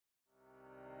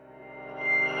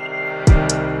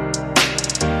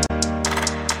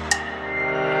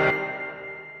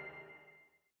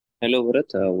Hello,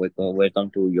 Bharat.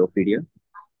 Welcome to YourPedia.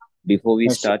 Before we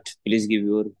Yes, sir. start, please give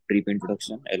your brief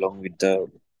introduction along with the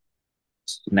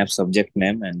snap subject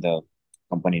name and the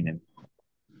company name.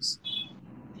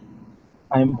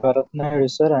 I'm Bharat Naidu,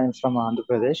 sir. I'm from Andhra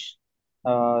Pradesh.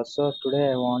 So today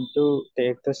I want to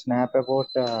take the snap about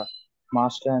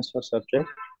mass transfer subject,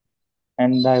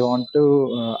 and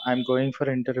I'm going for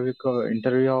interview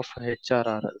of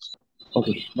HRRL.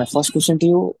 Okay, my first question to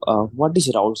you: what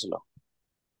is Raoult's law?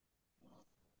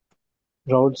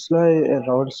 Raoult's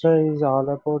law is all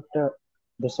about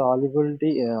the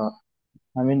solubility.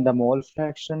 The mole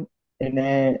fraction in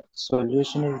a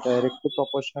solution is directly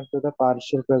proportional to the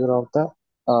partial pressure of the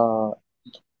uh,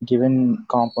 given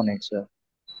component, sir.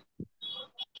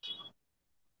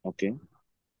 Okay,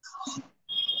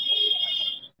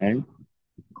 and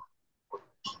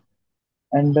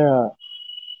And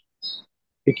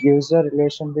it gives a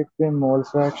relation between mole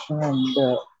fraction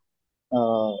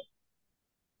uh,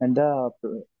 and the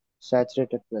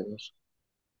saturated pressure.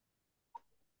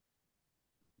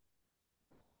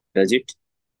 does it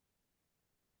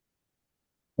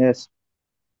Yes,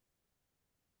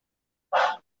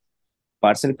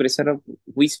 partial pressure of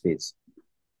which phase?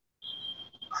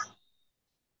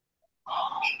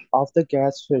 of the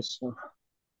gas phase,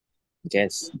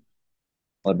 Gas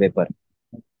or vapor?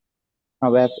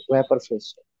 vapor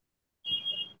phase.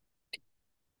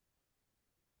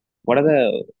 What are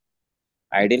the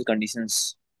ideal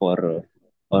conditions for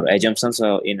or assumptions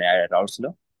in Raoult's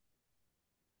law?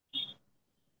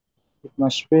 It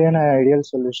must be an ideal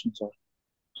solution, sir.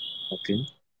 Okay,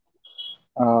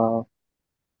 Uh,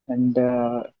 and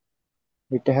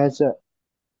it has a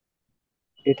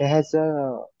it has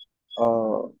a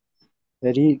uh,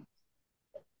 very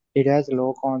it has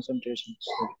low concentration.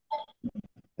 So,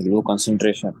 low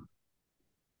concentration.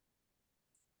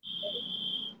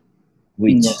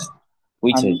 yeah.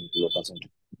 Which has And low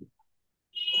concentration?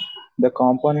 the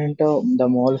component of the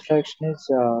mole fraction is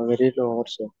very low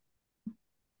also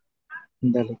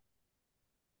in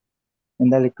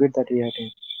the liquid that we are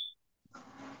taking.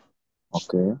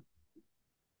 Okay,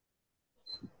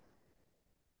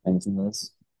 anything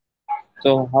else?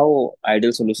 So, how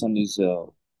ideal solution is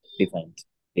defined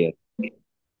here?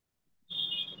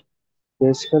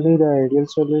 Basically, the ideal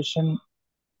solution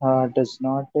does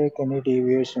not take any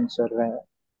deviations, sir.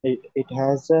 It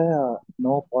has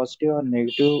no positive or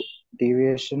negative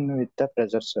deviation with the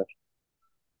pressure, sir.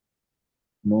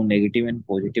 No negative and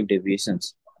positive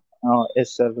deviations.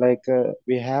 Yes, sir.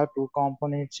 We have two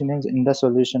components in the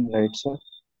solution, right, sir? Hmm.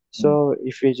 So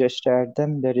if we just add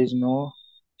them, there is no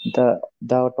the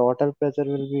total pressure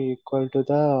will be equal to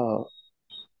the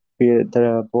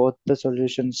both the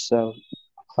solutions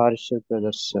partial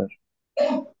pressure, sir.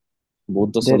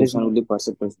 Both the There is solution no will be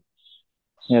percent.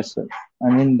 Yes, sir.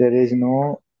 There is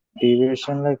no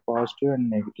deviation like positive and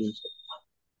negative, sir.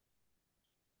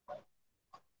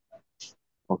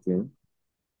 Okay.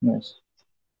 Yes.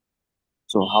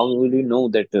 So, how will you know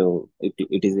that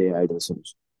it is a ideal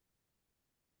solution?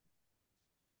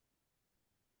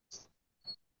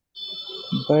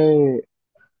 By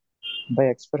by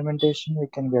experimentation, we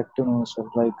can get to know, sir.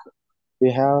 Like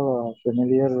we have uh,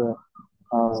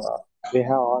 we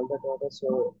have all the data,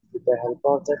 so with the help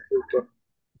of that, we can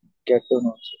get to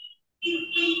know, sir.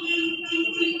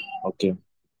 Okay.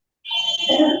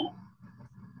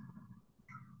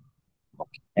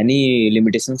 Okay. Any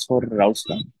limitations for routes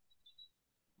law?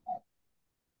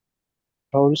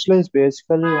 Obviously, is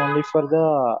basically only for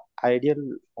the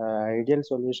ideal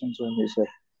solutions only, sir.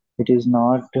 It is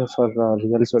not for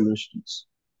real solutions.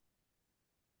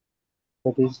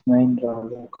 That is main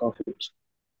drawback of it.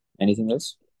 Anything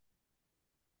else?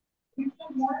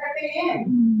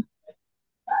 Mm.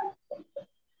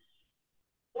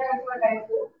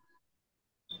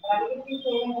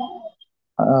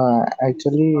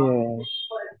 Actually, I'm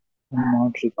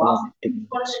not recollecting.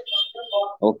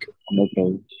 Okay. No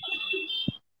problem.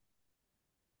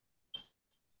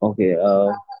 Okay.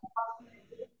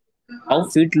 How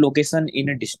feed location in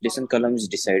a distillation column is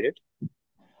decided?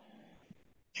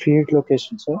 Feed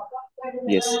location, sir.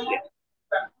 Yes.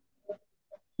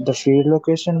 The feed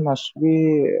location must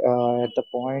be at the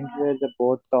point where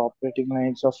both the operating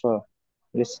lines of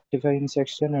rectifying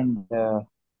section and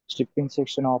stripping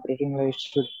section operating lines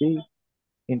should be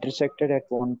intersected at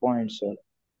one point, sir.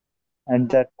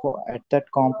 And at that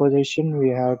composition, we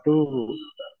have to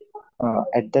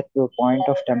at that point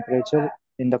of temperature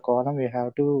in the column, we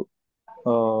have to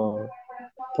uh,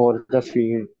 pour the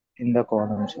feed in the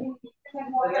column, sir.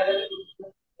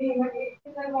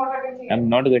 I'm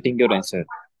not getting your answer.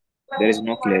 There is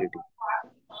no clarity.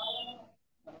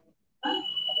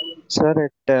 Sir,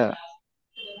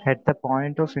 At the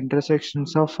point of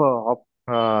intersections of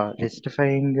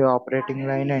justifying operating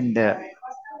line and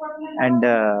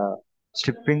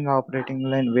stripping operating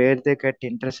line where they get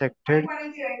intersected,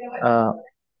 uh,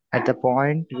 at the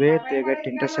point where they get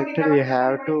intersected, we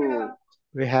have to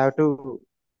we have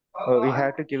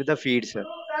to give the feed, sir.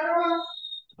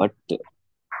 But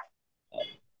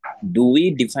do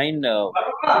we define uh,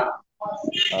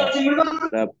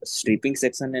 the stripping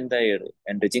section and the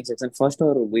enriching section first,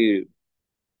 or we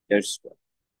just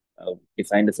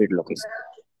define the feed location?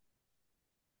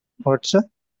 What, sir?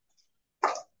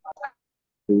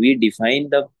 Do we define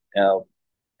the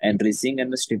enriching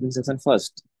and the stripping section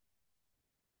first?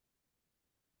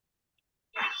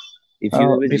 If you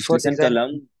have a Before distillation design,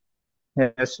 column,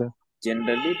 yes, sir.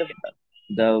 generally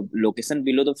the location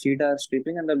below the feed are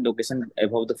stripping and the location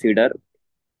above the feed are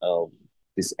uh,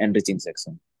 this enriching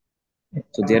section.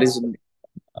 So there is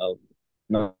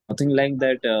nothing like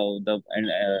that.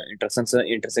 The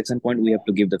intersection point we have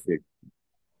to give the feed.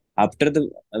 After the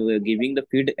giving the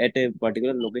feed at a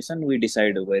particular location, we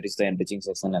decide where is the enriching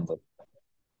section and the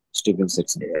stripping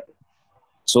section.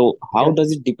 So how Yeah.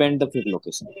 does it depend the feed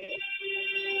location?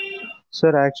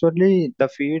 Sir, actually, the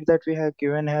feed that we have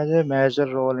given has a major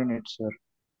role in it, sir.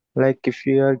 Like if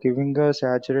you are giving a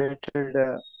saturated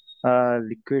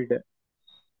liquid,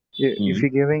 Hmm.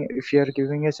 if you are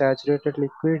giving a saturated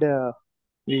liquid,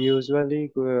 we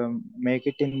usually make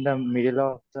it in the middle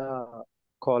of the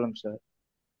column, sir.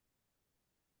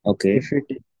 Okay. If it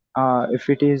uh, if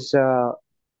it is uh,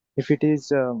 if it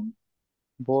is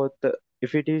both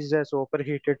if it is a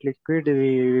superheated liquid,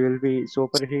 we will be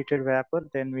superheated vapor,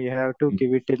 then we have to Hmm.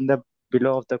 give it in the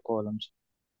below of the columns,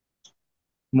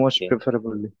 most Okay.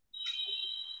 preferably.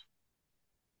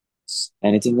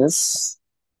 Anything else?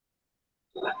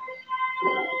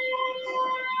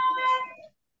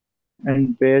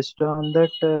 And based on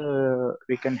that,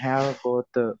 we can have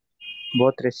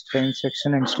both restraint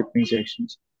section and stripping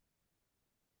sections.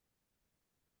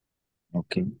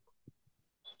 Okay.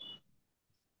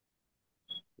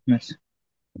 Yes.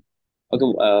 Okay.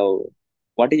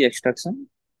 What is extraction?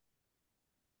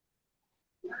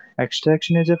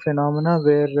 Extraction is a phenomena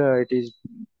where it is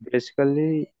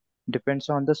basically depends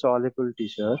on the solubility,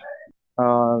 sir.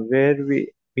 Where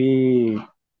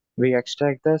we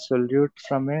extract the solute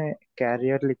from a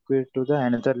carrier liquid to the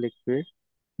another liquid.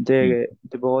 Hmm. They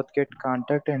both get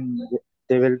contact and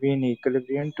they will be in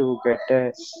equilibrium to get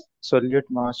a solute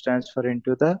mass transfer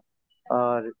into the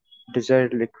uh,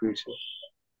 desired liquid, sir.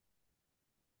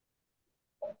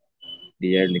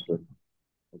 Desired liquid.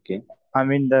 Okay. I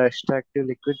mean the extractive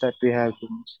liquid that we have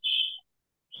given.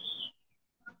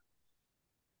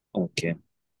 Okay.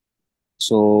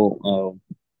 So,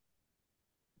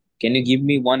 can you give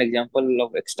me one example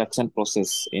of extraction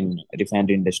process in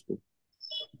refinery industry?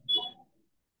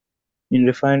 In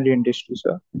refinery industry,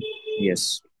 sir.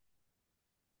 Yes.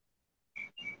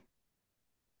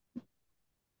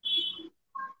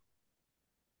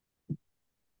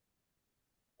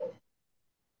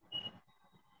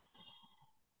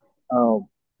 Uh,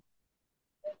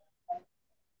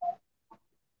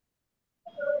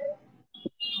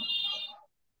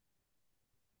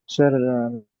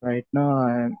 Sir, right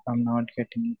now I'm not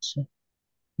getting it, sir.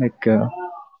 Like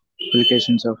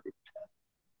applications of it.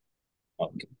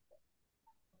 Okay.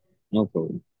 No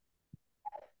problem.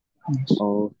 Yes.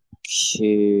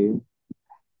 Okay.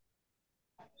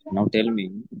 Now tell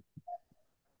me,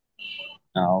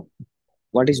 now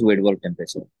what is wet bulb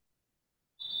temperature?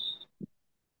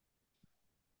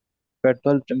 Wet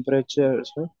bulb temperature,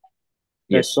 sir. Wet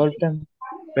Yes. bulb temp.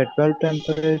 Wet bulb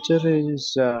temperature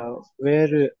is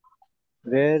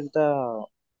where the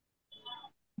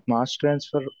mass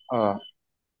transfer,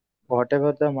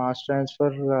 whatever the mass transfer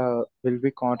will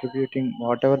be contributing,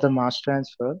 whatever the mass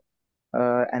transfer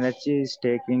energy is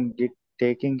taking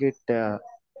it.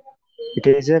 It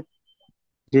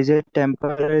is a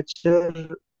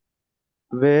temperature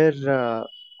where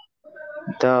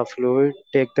the fluid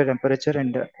take the temperature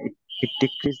and it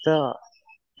decrease the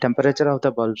temperature of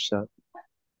the bulb, sir.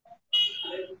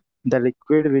 The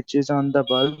liquid which is on the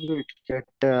bulb it get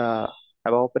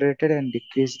evaporated and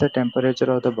decrease the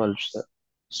temperature of the bulb, sir.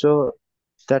 So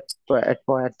at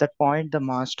that point the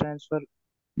mass transfer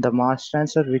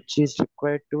which is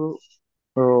required to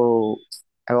uh,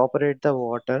 evaporate the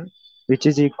water, which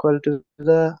is equal to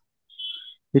the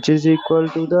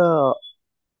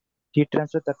heat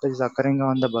transfer that is occurring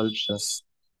on the bulb, sir.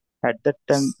 At that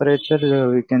temperature,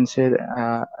 we can say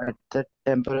at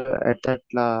that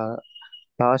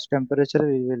last temperature,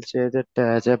 we will say that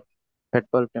as a wet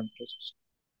bulb temperature.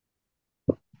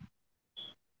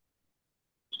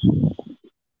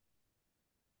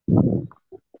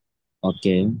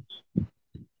 Okay.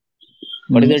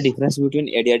 What is the Yes. difference between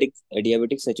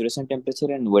adiabatic saturation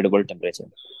temperature and void bulb temperature?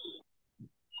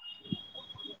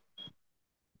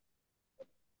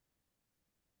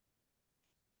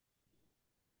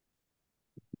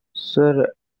 Sir,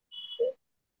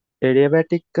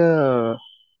 adiabatic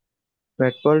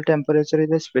wet bulb temperature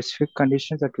is a specific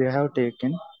condition that we have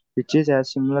taken, which is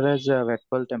as similar as wet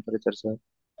bulb temperature, sir.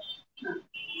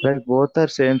 Like both are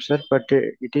same, sir, but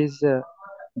it is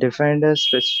defined as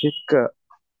specific.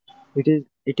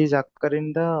 It is occur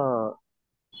in the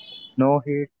no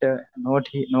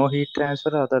heat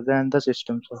transfer other than the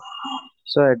system, sir.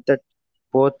 So at that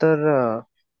both are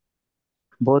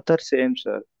same,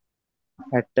 sir.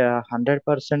 At 100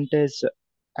 percentage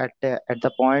at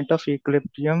the point of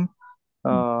equilibrium,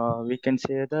 Hmm. we can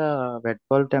say the wet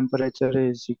bulb temperature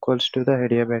is equals to the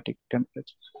adiabatic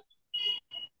temperature.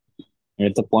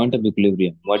 At the point of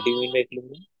equilibrium. What do you mean by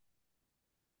equilibrium?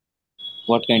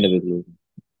 What kind of equilibrium?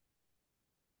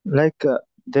 Like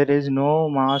there is no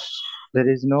mass, there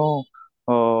is no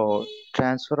uh,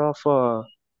 transfer of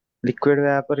liquid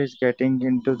vapor is getting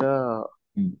into the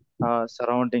Hmm.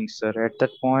 surroundings, sir. At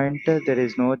that point, there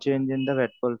is no change in the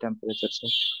wet bulb temperature, sir.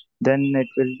 Then it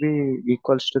will be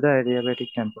equals to the adiabatic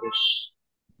temperature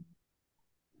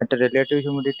at a relative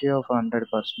humidity of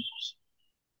 100%.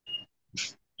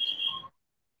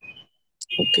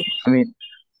 Okay. I mean,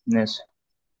 yes,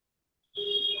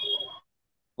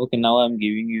 Okay, now I'm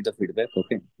giving you the feedback.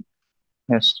 Okay.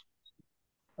 yes,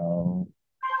 Uh,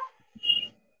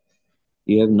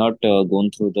 you have not gone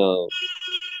through the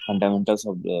fundamentals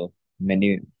of the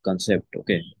many concept.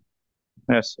 Okay.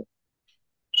 yes, sir.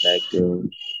 Like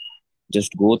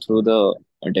just go through the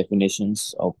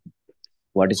definitions of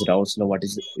what is Raoult's law, what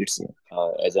is its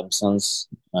assumptions,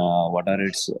 what are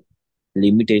its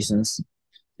limitations.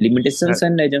 Limitations Yes,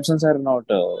 and assumptions are not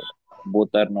both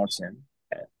are not same.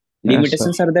 Uh, yes, sir.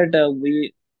 Limitations are that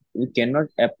we cannot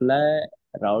apply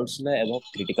Raoult's law above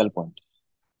critical point.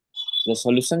 The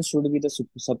solution should be the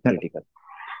subcritical.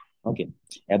 Okay,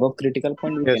 above critical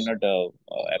point we Yes, cannot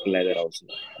apply the Raoult's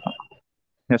law.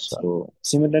 yes, sir. So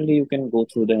similarly, you can go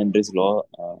through the Henry's law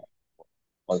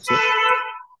also.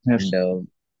 And Yes,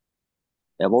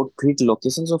 about feed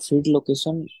locations, of feed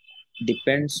location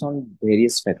depends on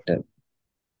various factor.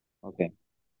 Okay,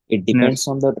 it yes, depends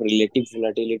on the relative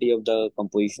volatility of the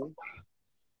composition.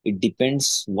 It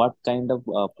depends what kind of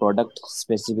product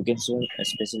specification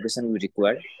we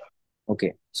require.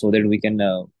 Okay, so that we can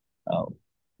uh,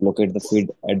 locate the feed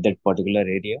at that particular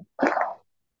area.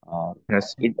 Uh,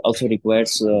 yes, it also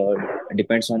requires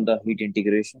depends on the heat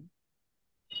integration,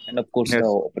 and of course the yes,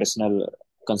 operational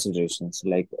considerations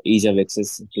like ease of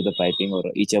access to the piping or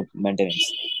ease of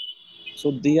maintenance.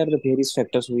 So these are the various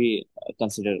factors we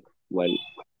consider while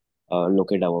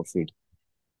locate our feed.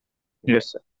 Okay.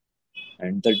 yes, sir.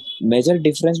 And the major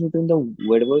difference between the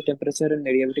void bulb temperature and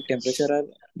adiabatic temperature are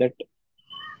that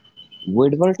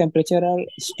void bulb temperature are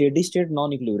steady state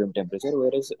non-equilibrium temperature,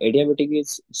 whereas adiabatic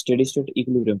is steady state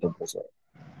equilibrium temperature.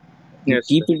 We Yes,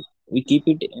 keep sir. it we keep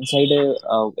it inside a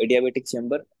adiabatic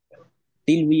chamber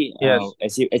till we Yes,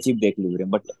 achieve the equilibrium,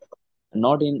 but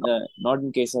not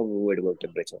in case of void bulb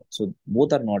temperature. So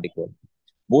both are not equal.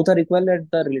 Both are equal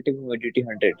at the relative humidity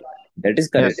 100. That is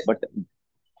correct, yes,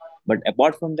 but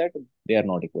apart from that, they are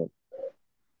not equal.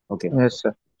 Okay, yes,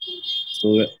 sir.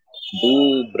 so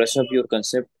do brush up your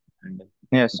concept and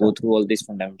Yes, go sir. through all these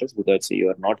fundamentals because you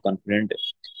are not confident,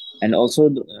 and also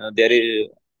there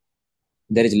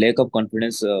is lack of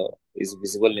confidence is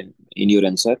visible in your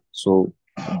answer. So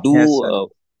do Yes, sir.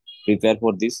 prepare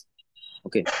for this.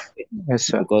 Okay, Yes,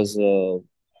 sir. because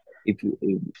if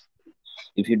you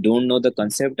if you don't know the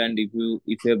concept and if you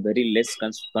have very less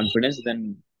confidence,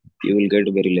 then you will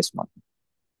get very less mark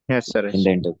Yes, sir. in Yes,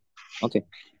 the interview. Okay,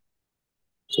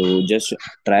 so just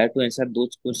try to answer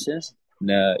those questions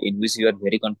in which you are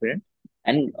very confident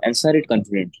and answer it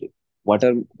confidently.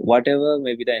 Whatever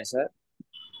may be the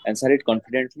answer it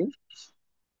confidently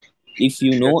if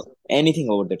you know yes, anything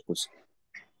about that question.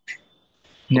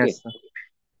 Okay. yes, sir.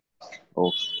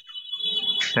 Okay.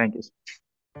 Thank you, sir.